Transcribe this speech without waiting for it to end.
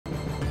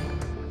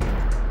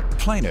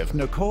Plaintiff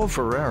Nicole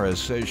Ferreira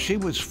says she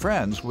was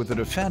friends with the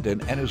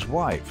defendant and his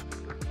wife,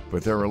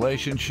 but their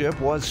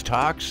relationship was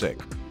toxic.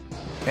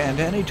 And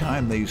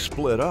anytime they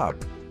split up,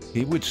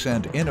 he would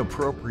send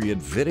inappropriate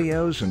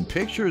videos and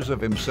pictures of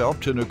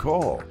himself to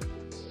Nicole.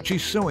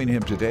 She's suing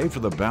him today for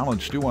the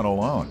balance due on a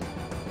loan.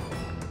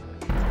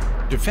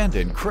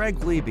 Defendant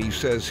Craig Levy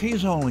says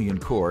he's only in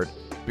court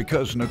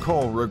because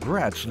Nicole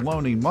regrets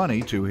loaning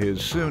money to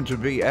his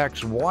soon-to-be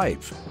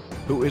ex-wife,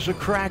 who is a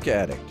crack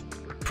addict.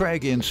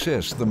 Craig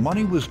insists the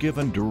money was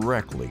given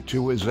directly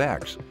to his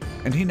ex,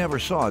 and he never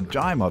saw a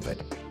dime of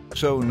it.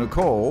 So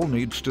Nicole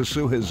needs to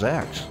sue his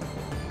ex.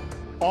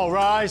 All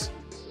rise.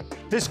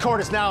 This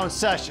court is now in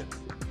session.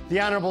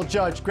 The Honorable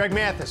Judge Greg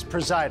Mathis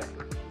presiding.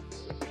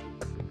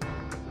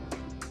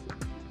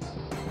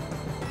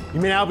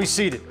 You may now be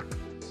seated.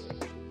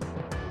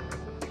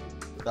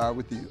 Start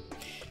with you.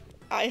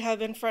 I have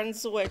been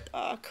friends with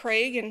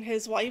Craig and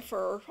his wife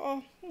for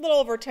a little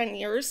over 10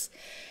 years.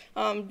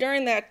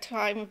 During that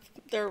time,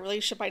 their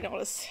relationship, I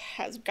noticed,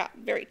 has got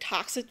very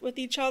toxic with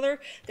each other.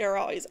 They're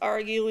always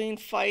arguing,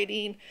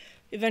 fighting,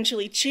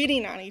 eventually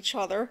cheating on each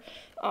other.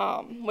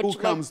 Who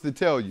comes to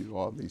tell you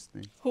all these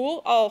things?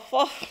 Who?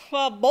 Oh,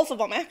 well, both of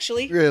them,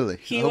 actually. Really?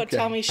 He would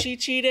tell me she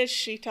cheated.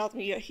 She told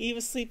me he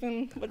was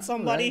sleeping with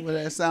somebody. Right.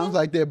 Well, that sounds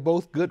like they're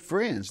both good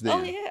friends then.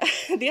 Oh,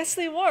 yeah. Yes,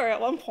 they were at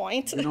one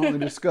point. You can only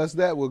discuss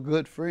that with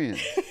good friends.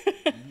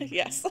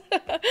 Yes.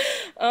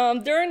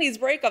 During these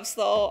breakups,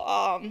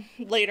 though,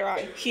 later on,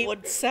 he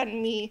would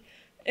send me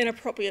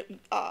inappropriate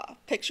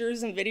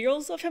pictures and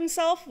videos of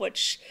himself,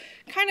 which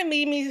kind of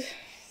made me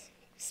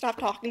stop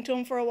talking to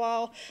him for a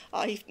while.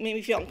 He made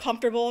me feel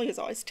uncomfortable. He was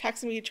always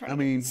texting me, trying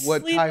to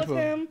sleep with him. What type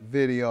of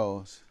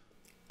videos?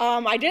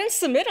 I didn't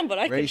submit them, but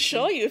I can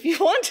show you if you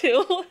want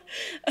to.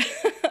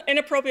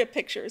 Inappropriate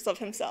pictures of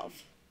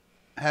himself.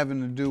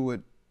 Having to do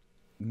with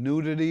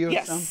nudity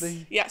or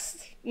something?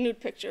 Yes, nude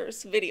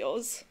pictures,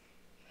 videos.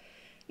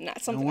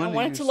 Not something I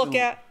wanted to look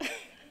at.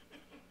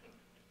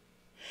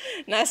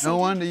 No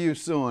wonder you're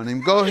suing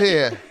him. Go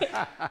ahead.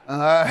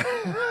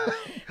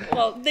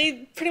 Well,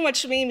 they pretty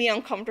much made me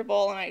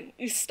uncomfortable, and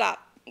I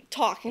stopped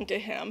talking to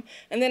him.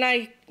 And then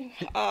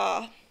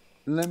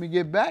Let me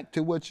get back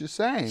to what you're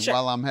saying. Sure.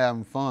 While I'm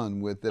having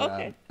fun with it.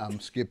 Okay. I'm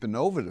skipping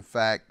over the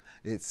fact,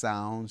 it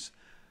sounds,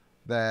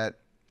 that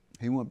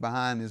he went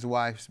behind his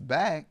wife's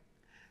back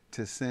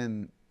to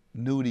send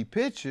nudie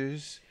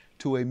pictures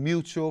to a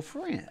mutual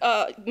friend.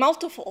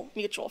 Multiple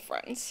mutual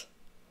friends.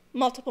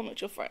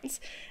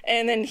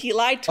 And then he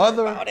lied to her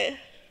about it.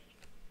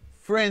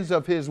 Friends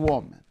of his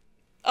woman?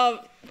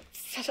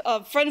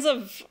 Friends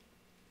of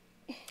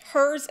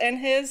hers and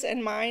his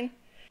and mine.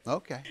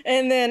 Okay.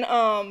 And then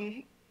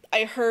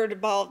I heard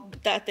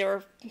about that they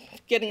were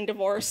getting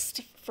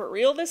divorced for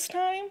real this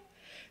time.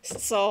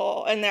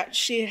 So, and that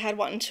she had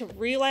wanted to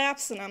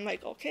relapse, and I'm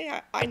like, okay,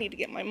 I need to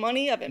get my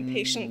money. I've been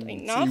patient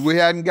enough. See, we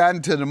hadn't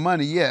gotten to the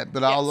money yet,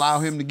 but I'll allow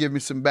him to give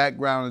me some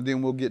background, and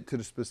then we'll get to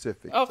the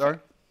specifics. Okay.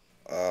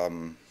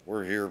 Sorry?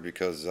 We're here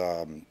because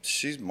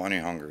she's money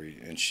hungry,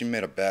 and she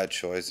made a bad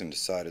choice and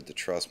decided to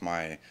trust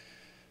my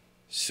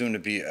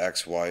soon-to-be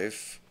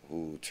ex-wife,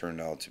 who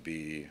turned out to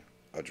be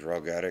a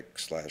drug addict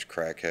 /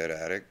 crackhead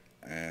addict,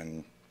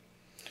 and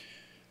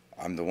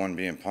I'm the one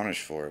being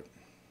punished for it.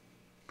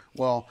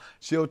 Well,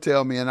 she'll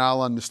tell me, and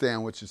I'll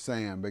understand what you're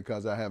saying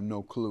because I have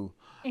no clue.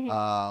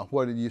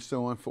 What are you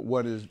suing for?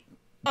 What is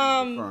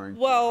referring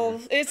to? Well,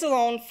 it's a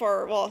loan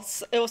for,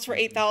 it was for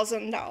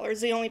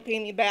 $8,000. They only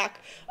paid me back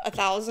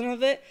 $1,000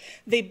 of it.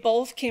 They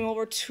both came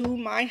over to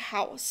my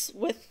house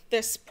with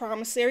this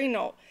promissory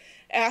note,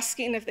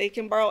 asking if they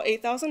can borrow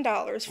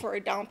 $8,000 for a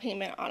down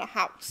payment on a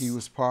house. He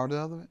was part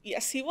of it?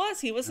 Yes, he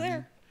was. He was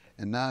there.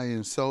 And now he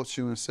insults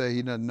you and say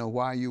he doesn't know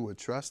why you would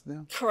trust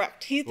them?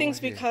 Correct. He thinks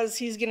because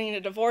he's getting a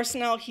divorce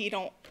now, he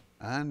don't.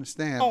 I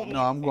understand.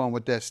 No, I'm going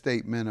with that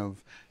statement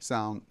of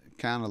sound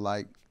kind of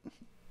like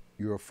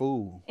you're a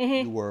fool.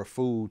 You were a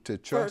fool to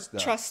trust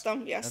us. Trust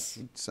them, yes.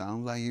 That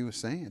sounds like you were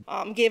saying.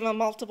 Gave them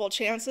multiple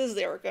chances.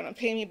 They were going to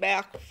pay me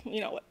back,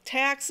 with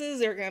taxes.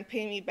 They were going to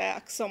pay me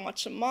back so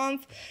much a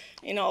month.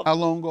 How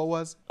long ago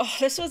was it? Oh,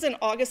 this was in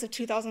August of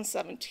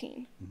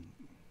 2017.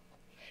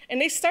 And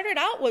they started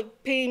out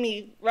with paying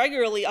me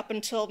regularly up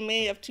until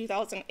May of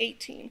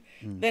 2018.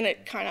 Then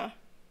it kind of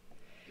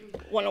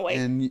went away.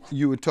 And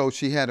you were told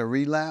she had a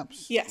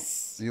relapse?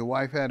 Yes. Your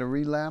wife had a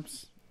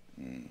relapse?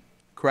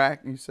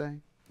 Crack, you say?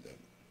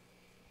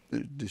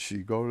 Did she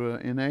go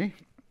to NA?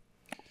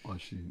 Or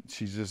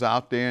she's just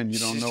out there and you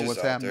don't know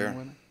what's happening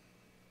with her?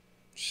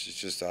 She's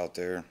just out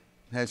there.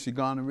 Has she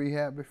gone to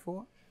rehab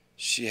before?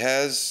 She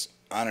has,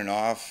 on and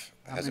off.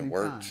 Hasn't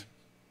worked.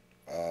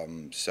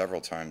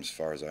 Several times, as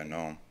far as I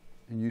know.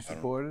 And you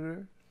supported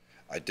her?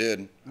 I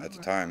did at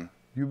the time.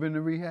 You been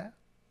to rehab?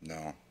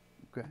 No.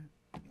 Okay.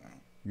 No.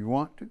 You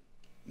want to?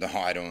 No,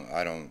 I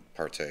don't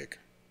partake.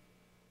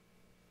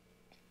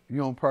 You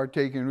don't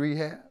partake in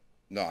rehab?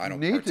 No, I don't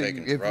partake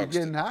in drugs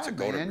to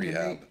go to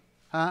rehab.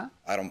 Huh?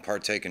 I don't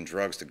partake in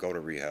drugs to go to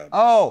rehab.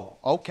 Oh,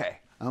 okay.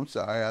 I'm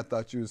sorry. I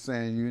thought you were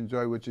saying you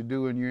enjoy what you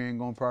do and you ain't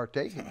going to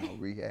partake in no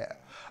rehab.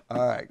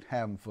 All right,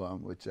 having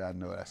fun, which I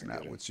know that's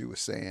not what you were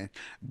saying.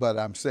 But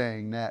I'm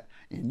saying that,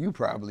 and you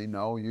probably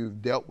know,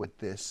 you've dealt with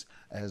this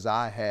as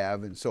I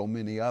have and so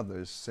many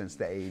others since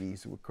the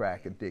 80s with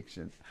crack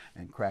addiction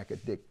and crack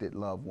addicted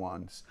loved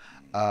ones.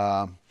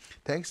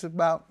 Takes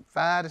about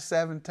 5 to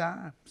 7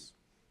 times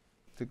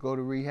to go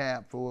to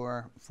rehab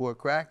for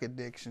crack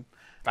addiction.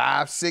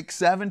 5, 6,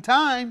 7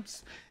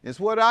 times is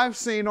what I've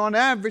seen on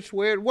average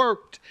where it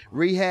worked.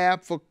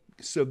 Rehab for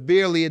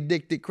severely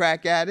addicted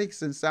crack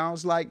addicts, and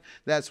sounds like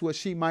that's what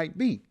she might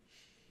be.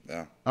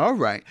 Yeah. All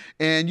right.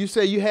 And you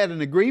say you had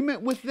an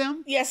agreement with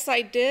them? Yes,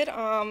 I did.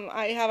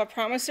 I have a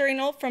promissory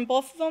note from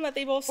both of them that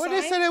they both signed. What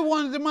did they say they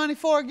wanted the money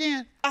for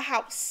again? A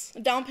house,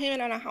 a down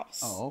payment on a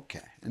house. Oh,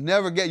 okay. You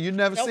never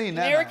Nope, seen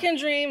that? American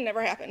Dream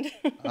never happened.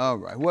 All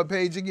right. What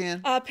page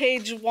again?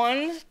 Page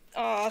 1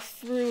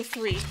 through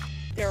 3.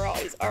 They're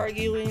always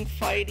arguing,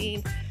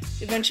 fighting,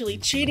 eventually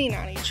cheating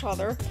on each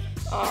other.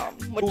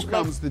 Who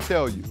comes to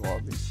tell you all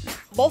these things?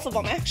 Both of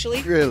them,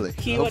 actually. Really?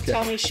 He would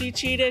tell me she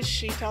cheated.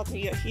 She told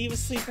me that he was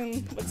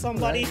sleeping with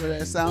somebody. Right, well,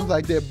 that sounds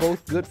like they're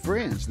both good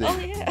friends then. Oh,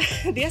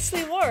 yeah. Yes,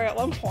 they were at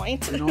one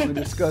point. You can only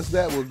discuss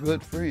that with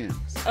good friends.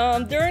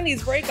 During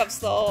these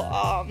breakups,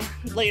 though,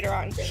 later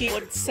on, he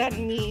would send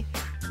me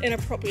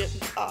inappropriate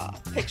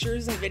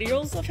pictures and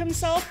videos of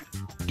himself.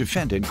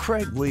 Defendant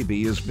Craig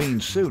Levy is being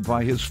sued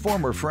by his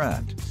former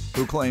friend,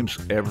 who claims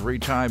every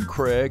time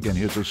Craig and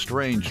his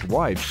estranged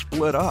wife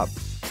split up,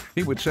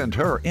 he would send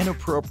her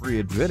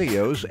inappropriate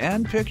videos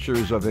and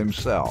pictures of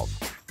himself.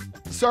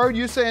 Sir,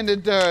 you saying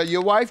that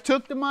your wife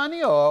took the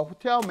money, or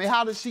tell me,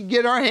 how did she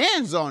get her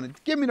hands on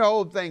it? Give me the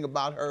whole thing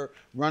about her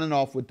running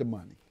off with the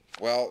money.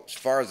 Well, as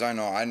far as I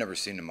know, I never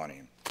seen the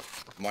money.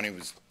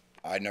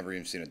 I'd never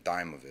even seen a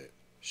dime of it.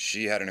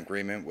 She had an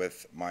agreement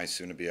with my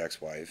soon-to-be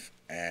ex-wife,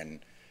 and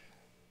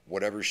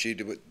whatever she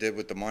did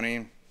with the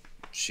money,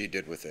 she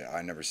did with it.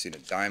 I never seen a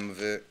dime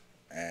of it,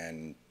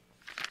 and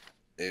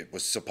it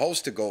was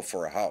supposed to go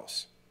for a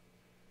house.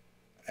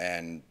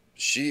 And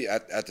she,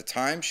 at the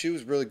time, she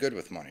was really good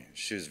with money.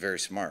 She was very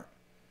smart.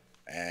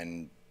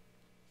 And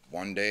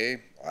one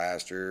day, I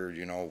asked her,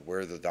 you know,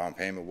 where the down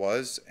payment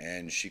was,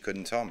 and she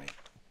couldn't tell me.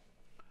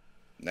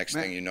 Next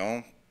thing you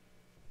know,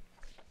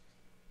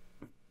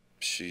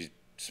 she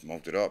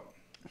smoked it up.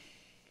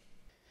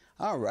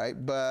 All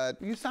right, but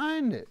you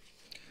signed it.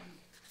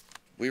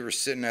 We were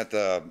sitting at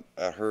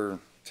her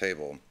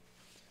table,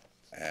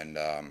 and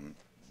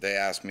they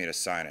asked me to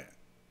sign it,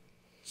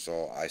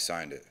 so I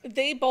signed it.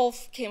 They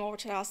both came over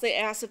to the house. They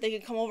asked if they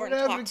could come over and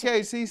talk to me. Whatever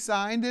case, he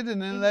signed it,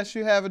 and unless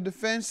you have a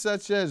defense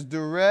such as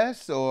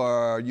duress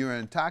or you're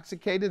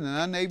intoxicated and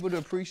unable to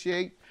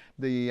appreciate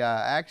the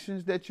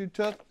actions that you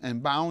took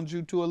and bound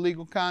you to a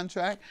legal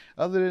contract,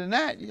 other than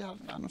that,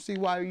 I don't see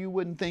why you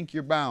wouldn't think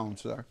you're bound,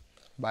 sir,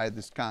 by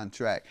this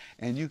contract.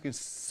 And you can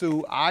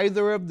sue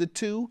either of the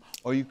two,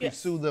 or you can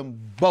sue them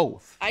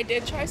both. I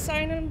did try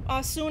suing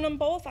them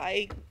both.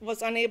 I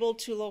was unable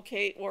to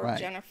locate where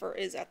Jennifer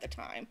is at the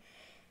time.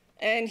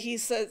 And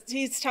he's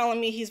telling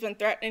me he's been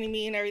threatening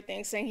me and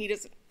everything, saying he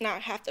does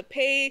not have to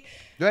pay.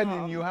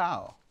 Threatening you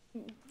how?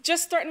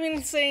 Just threatening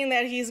me, saying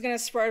that he's going to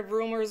spread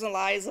rumors and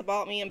lies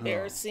about me,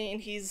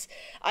 embarrassing.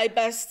 I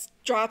best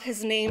drop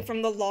his name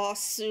from the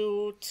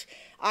lawsuit.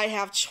 I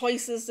have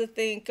choices to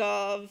think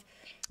of.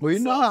 Well, you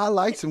know, I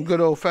like some good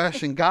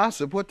old-fashioned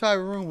gossip. What type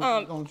of rumors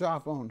are you going to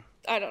drop on?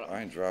 I don't know.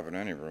 I ain't dropping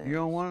any rumors. You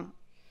don't want to?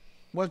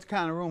 What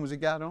kind of rumors he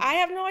got on? I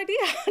have no idea.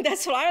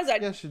 That's what I was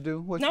like. Yes, you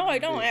do. No, I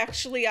don't,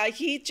 actually.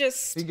 He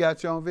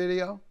got you on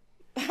video?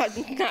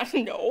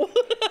 No.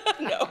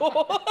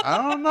 No. I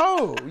don't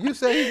know. You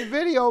say he's a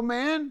video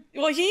man.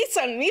 Well, he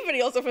sent me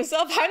videos of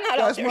himself. I'm not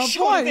out there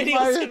showing point.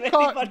 videos of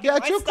anybody.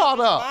 Got you caught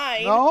up.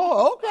 Mine.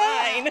 No?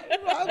 Okay.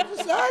 Mine. I'm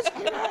just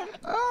asking.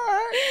 All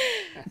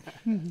right.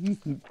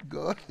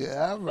 Go ahead.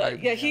 All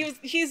right. Yeah,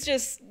 he's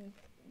just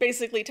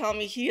basically telling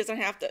me he doesn't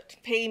have to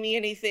pay me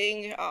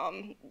anything.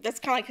 That's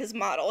kind of like his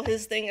motto.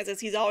 His thing is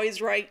he's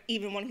always right.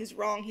 Even when he's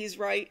wrong, he's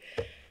right.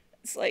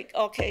 It's like,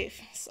 okay,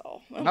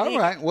 so. All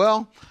right.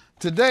 Well,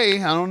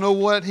 today, I don't know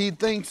what he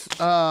thinks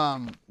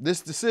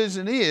this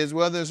decision is,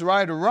 whether it's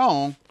right or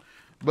wrong,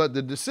 but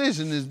the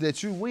decision is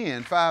that you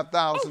win.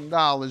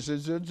 $5,000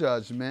 is your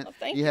judgment.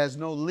 He has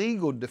no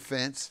legal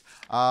defense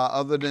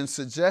other than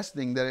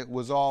suggesting that it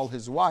was all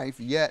his wife,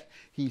 yet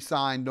he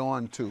signed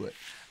on to it.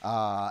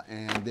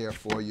 And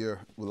therefore, you're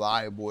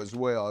liable as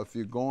well. If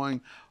you're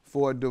going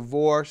for a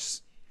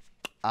divorce,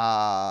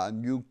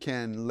 you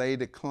can lay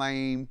the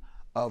claim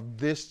of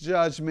this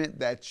judgment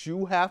that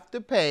you have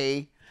to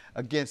pay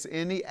against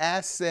any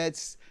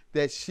assets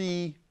that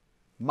she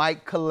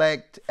might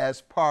collect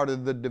as part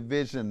of the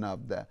division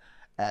of the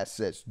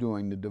assets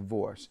during the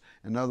divorce.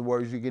 In other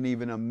words, you can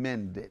even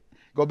amend it.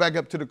 Go back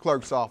up to the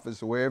clerk's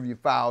office or wherever you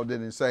filed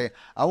it and say,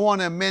 I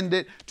want to amend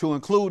it to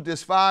include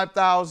this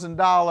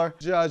 $5,000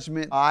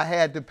 judgment I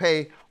had to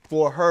pay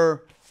for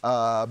her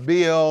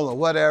bill or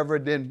whatever,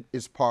 then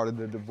it's part of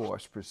the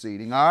divorce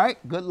proceeding. All right?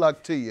 Good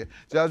luck to you.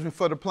 Judgment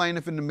for the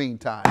plaintiff in the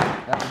meantime.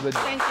 Have a good day.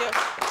 Thank you.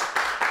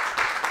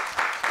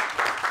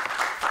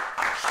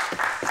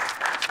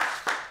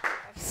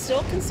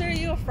 still consider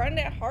you a friend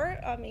at heart.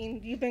 I mean,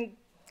 you've been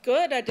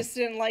good. I just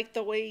didn't like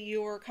the way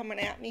you were coming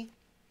at me.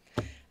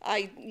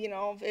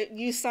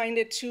 You signed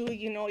it too,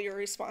 you're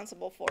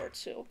responsible for it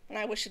too. And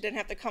I wish it didn't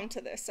have to come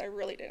to this. I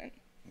really didn't.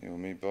 You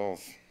and me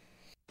both.